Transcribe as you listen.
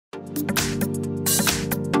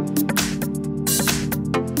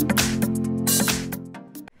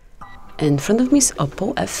In front of me is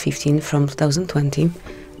OPPO F15 from 2020,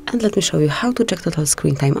 and let me show you how to check total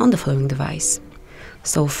screen time on the following device.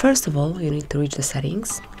 So first of all, you need to reach the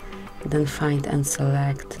settings, then find and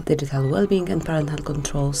select digital well-being and parental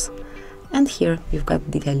controls, and here you've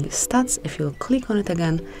got detailed stats. If you click on it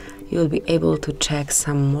again, you will be able to check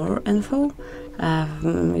some more info.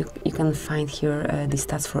 You can find here the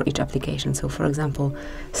stats for each application. So for example,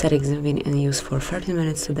 settings have been in use for 30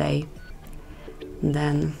 minutes today,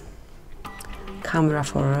 then camera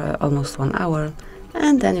for almost 1 hour,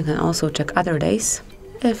 and then you can also check other days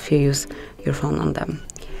if you use your phone on them.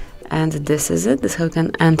 And this is it. This is how you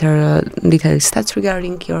can enter detailed stats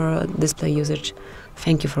regarding your display usage.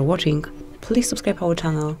 Thank you for watching. Please subscribe our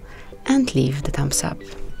channel and leave the thumbs up.